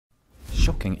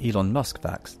Shocking Elon Musk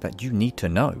facts that you need to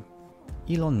know.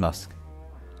 Elon Musk,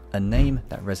 a name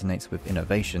that resonates with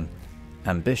innovation,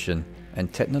 ambition,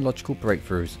 and technological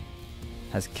breakthroughs,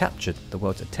 has captured the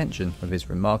world's attention with his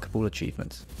remarkable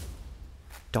achievements.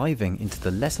 Diving into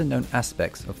the lesser-known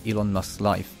aspects of Elon Musk's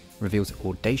life reveals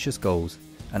audacious goals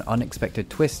and unexpected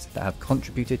twists that have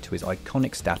contributed to his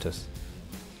iconic status.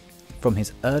 From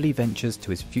his early ventures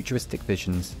to his futuristic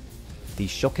visions, these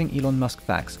shocking Elon Musk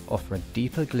facts offer a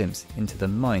deeper glimpse into the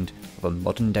mind of a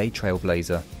modern-day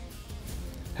trailblazer.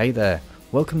 Hey there,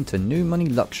 welcome to New Money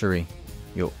Luxury,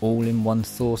 your all-in-one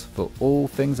source for all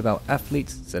things about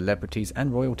athletes, celebrities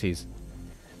and royalties,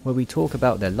 where we talk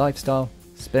about their lifestyle,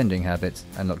 spending habits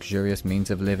and luxurious means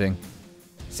of living.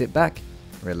 Sit back,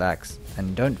 relax,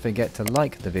 and don't forget to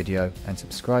like the video and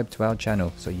subscribe to our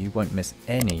channel so you won't miss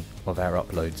any of our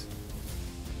uploads.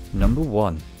 Number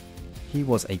 1. He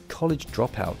was a college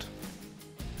dropout.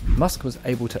 Musk was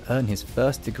able to earn his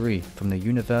first degree from the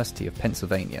University of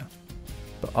Pennsylvania,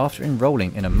 but after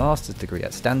enrolling in a master's degree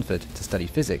at Stanford to study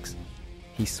physics,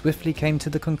 he swiftly came to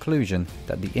the conclusion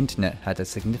that the internet had a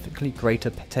significantly greater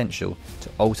potential to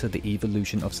alter the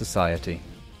evolution of society.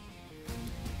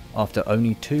 After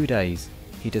only 2 days,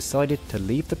 he decided to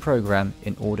leave the program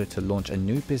in order to launch a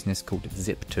new business called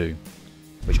Zip2,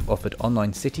 which offered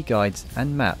online city guides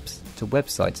and maps to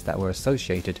websites that were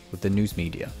associated with the news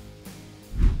media.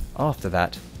 After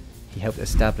that, he helped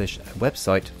establish a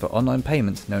website for online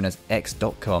payments known as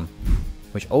X.com,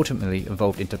 which ultimately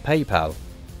evolved into PayPal.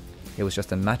 It was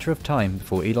just a matter of time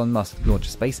before Elon Musk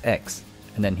launched SpaceX,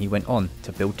 and then he went on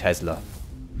to build Tesla.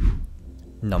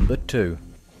 Number 2.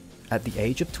 At the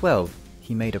age of 12,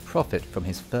 he made a profit from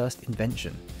his first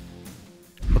invention.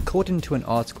 According to an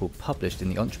article published in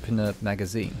the Entrepreneur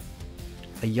magazine,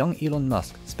 a young Elon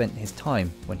Musk spent his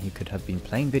time when he could have been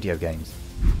playing video games,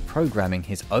 programming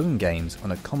his own games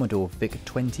on a Commodore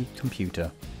VIC-20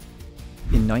 computer.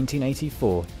 In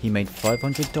 1984, he made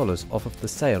 $500 off of the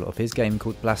sale of his game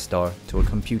called Blastar to a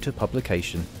computer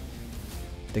publication.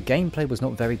 The gameplay was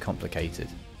not very complicated,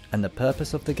 and the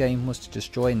purpose of the game was to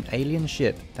destroy an alien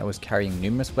ship that was carrying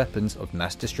numerous weapons of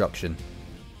mass destruction.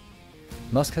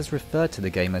 Musk has referred to the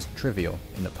game as trivial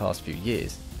in the past few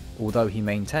years, although he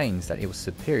maintains that it was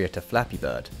superior to Flappy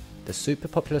Bird, the super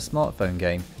popular smartphone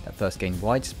game that first gained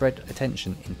widespread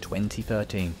attention in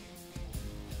 2013.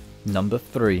 Number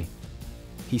 3.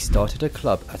 He started a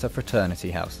club at a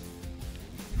fraternity house.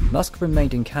 Musk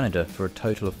remained in Canada for a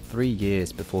total of 3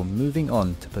 years before moving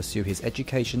on to pursue his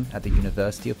education at the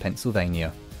University of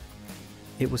Pennsylvania.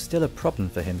 It was still a problem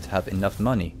for him to have enough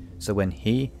money, so when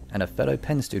he and a fellow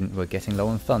Penn student were getting low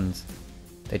on funds,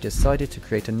 they decided to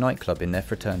create a nightclub in their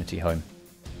fraternity home.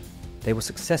 They were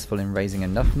successful in raising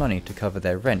enough money to cover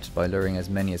their rent by luring as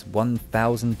many as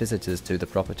 1,000 visitors to the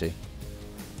property.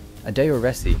 Adeo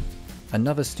Resi,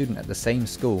 another student at the same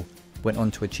school, went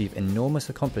on to achieve enormous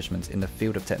accomplishments in the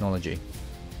field of technology.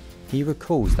 He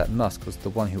recalls that Musk was the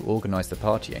one who organised the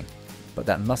partying, but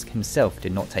that Musk himself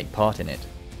did not take part in it.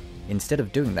 Instead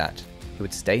of doing that, he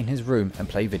would stay in his room and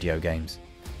play video games.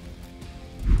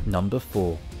 Number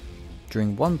 4.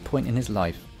 During one point in his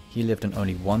life, he lived on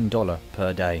only $1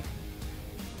 per day.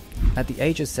 At the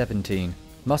age of 17,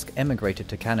 Musk emigrated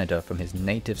to Canada from his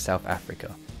native South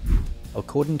Africa.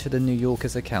 According to the New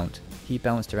Yorker's account, he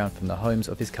bounced around from the homes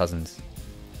of his cousins.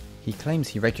 He claims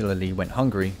he regularly went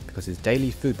hungry because his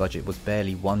daily food budget was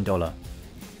barely $1.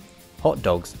 Hot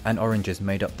dogs and oranges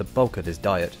made up the bulk of his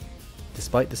diet.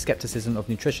 Despite the skepticism of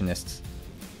nutritionists,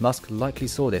 Musk likely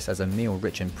saw this as a meal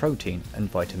rich in protein and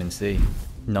vitamin C.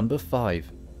 Number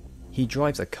 5. He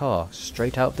drives a car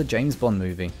straight out of the James Bond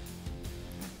movie.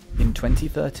 In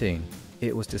 2013,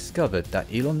 it was discovered that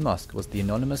Elon Musk was the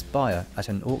anonymous buyer at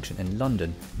an auction in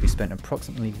London who spent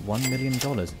approximately $1 million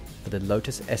for the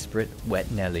Lotus Esprit Wet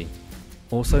Nelly,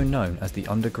 also known as the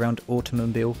underground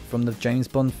automobile from the James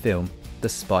Bond film The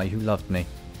Spy Who Loved Me.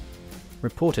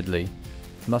 Reportedly,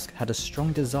 Musk had a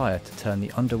strong desire to turn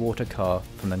the underwater car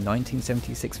from the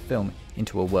 1976 film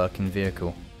into a working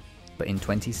vehicle, but in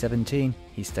 2017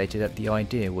 he stated that the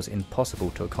idea was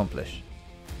impossible to accomplish.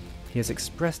 He has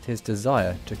expressed his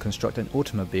desire to construct an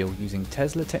automobile using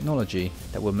Tesla technology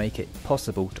that will make it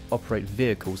possible to operate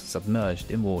vehicles submerged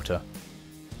in water.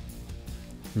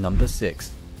 Number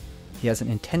 6. He has an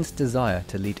intense desire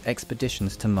to lead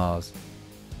expeditions to Mars.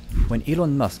 When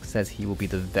Elon Musk says he will be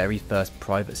the very first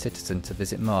private citizen to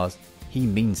visit Mars, he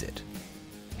means it.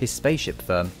 His spaceship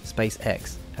firm,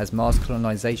 SpaceX, has Mars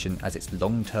colonization as its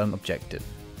long-term objective.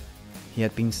 He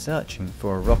had been searching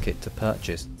for a rocket to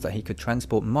purchase so that he could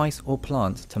transport mice or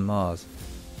plants to Mars.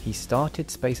 He started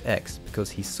SpaceX because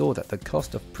he saw that the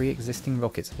cost of pre-existing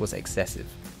rockets was excessive.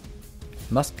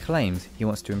 Musk claims he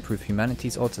wants to improve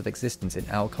humanity's odds of existence in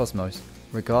our cosmos,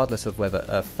 regardless of whether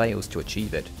Earth fails to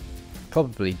achieve it,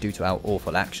 probably due to our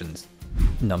awful actions.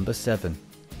 Number 7.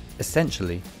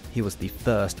 Essentially, he was the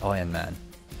first Iron Man.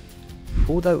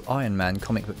 Although Iron Man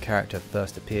comic book character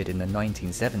first appeared in the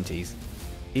 1970s,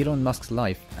 Elon Musk's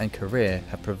life and career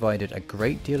have provided a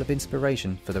great deal of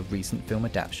inspiration for the recent film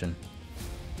adaptation.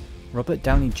 Robert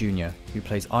Downey Jr., who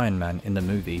plays Iron Man in the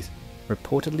movies,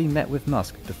 reportedly met with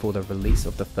Musk before the release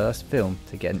of the first film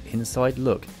to get an inside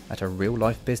look at a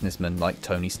real-life businessman like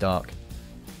Tony Stark.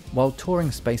 While touring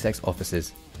SpaceX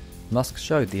offices, Musk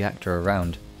showed the actor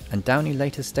around, and Downey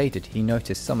later stated he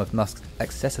noticed some of Musk's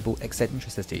accessible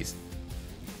eccentricities.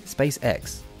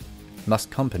 SpaceX,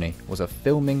 Musk's company, was a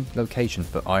filming location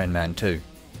for Iron Man 2.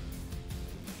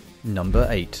 Number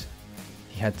 8.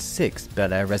 He had 6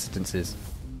 Bel Air residences.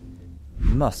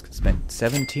 Musk spent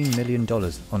 $17 million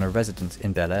on a residence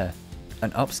in Bel Air, an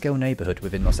upscale neighborhood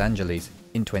within Los Angeles,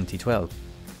 in 2012.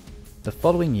 The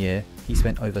following year, he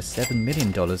spent over $7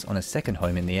 million on a second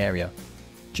home in the area.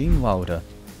 Gene Wilder,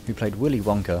 who played Willy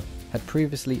Wonka, had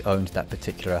previously owned that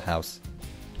particular house.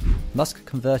 Musk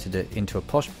converted it into a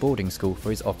posh boarding school for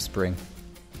his offspring.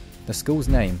 The school's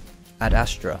name, Ad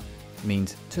Astra,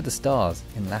 means to the stars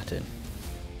in Latin.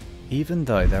 Even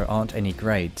though there aren't any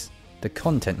grades, the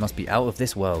content must be out of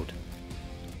this world.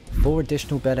 4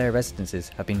 additional Bel Air residences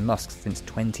have been Musk's since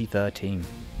 2013.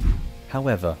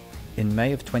 However, in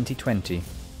May of 2020,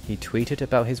 he tweeted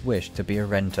about his wish to be a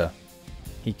renter.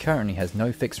 He currently has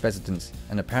no fixed residence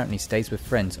and apparently stays with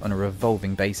friends on a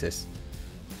revolving basis.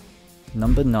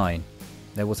 Number 9.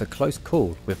 There was a close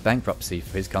call with bankruptcy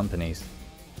for his companies.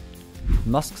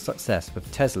 Musk's success with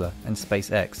Tesla and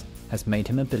SpaceX has made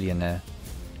him a billionaire.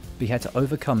 But he had to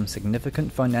overcome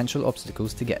significant financial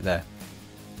obstacles to get there.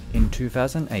 In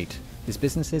 2008, his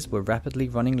businesses were rapidly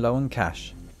running low on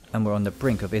cash and were on the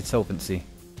brink of insolvency.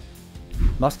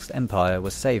 Musk's empire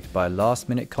was saved by a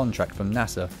last-minute contract from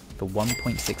NASA for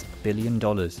 $1.6 billion,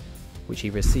 which he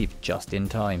received just in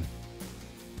time.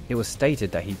 It was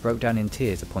stated that he broke down in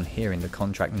tears upon hearing the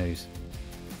contract news.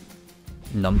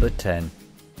 Number 10.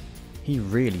 He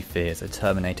really fears a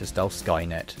Terminator-style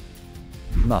Skynet.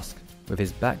 Musk, with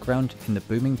his background in the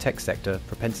booming tech sector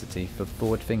propensity for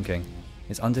forward thinking,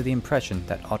 is under the impression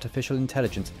that artificial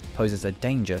intelligence poses a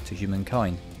danger to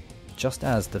humankind, just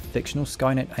as the fictional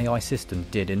Skynet AI system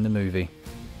did in the movie.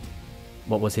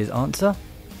 What was his answer?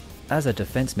 As a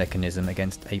defense mechanism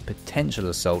against a potential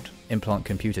assault implant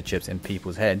computer chips in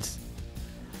people's heads,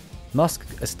 Musk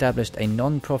established a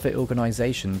non-profit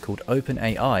organization called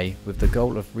OpenAI with the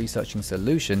goal of researching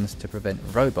solutions to prevent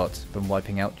robots from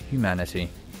wiping out humanity.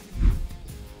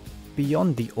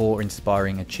 Beyond the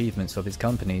awe-inspiring achievements of his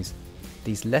companies,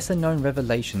 these lesser-known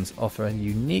revelations offer a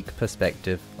unique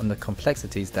perspective on the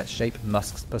complexities that shape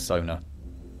Musk's persona.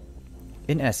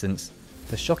 In essence,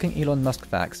 the shocking Elon Musk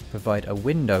facts provide a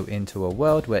window into a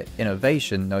world where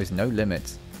innovation knows no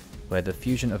limits, where the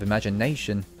fusion of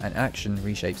imagination and action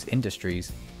reshapes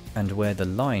industries, and where the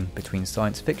line between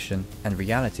science fiction and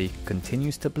reality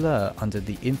continues to blur under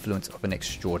the influence of an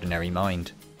extraordinary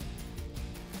mind.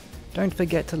 Don't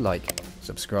forget to like,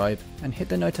 subscribe, and hit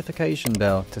the notification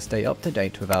bell to stay up to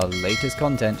date with our latest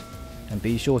content, and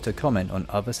be sure to comment on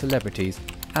other celebrities,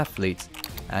 athletes,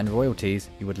 and royalties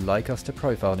you would like us to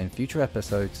profile in future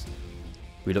episodes.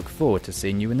 We look forward to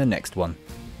seeing you in the next one.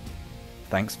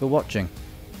 Thanks for watching.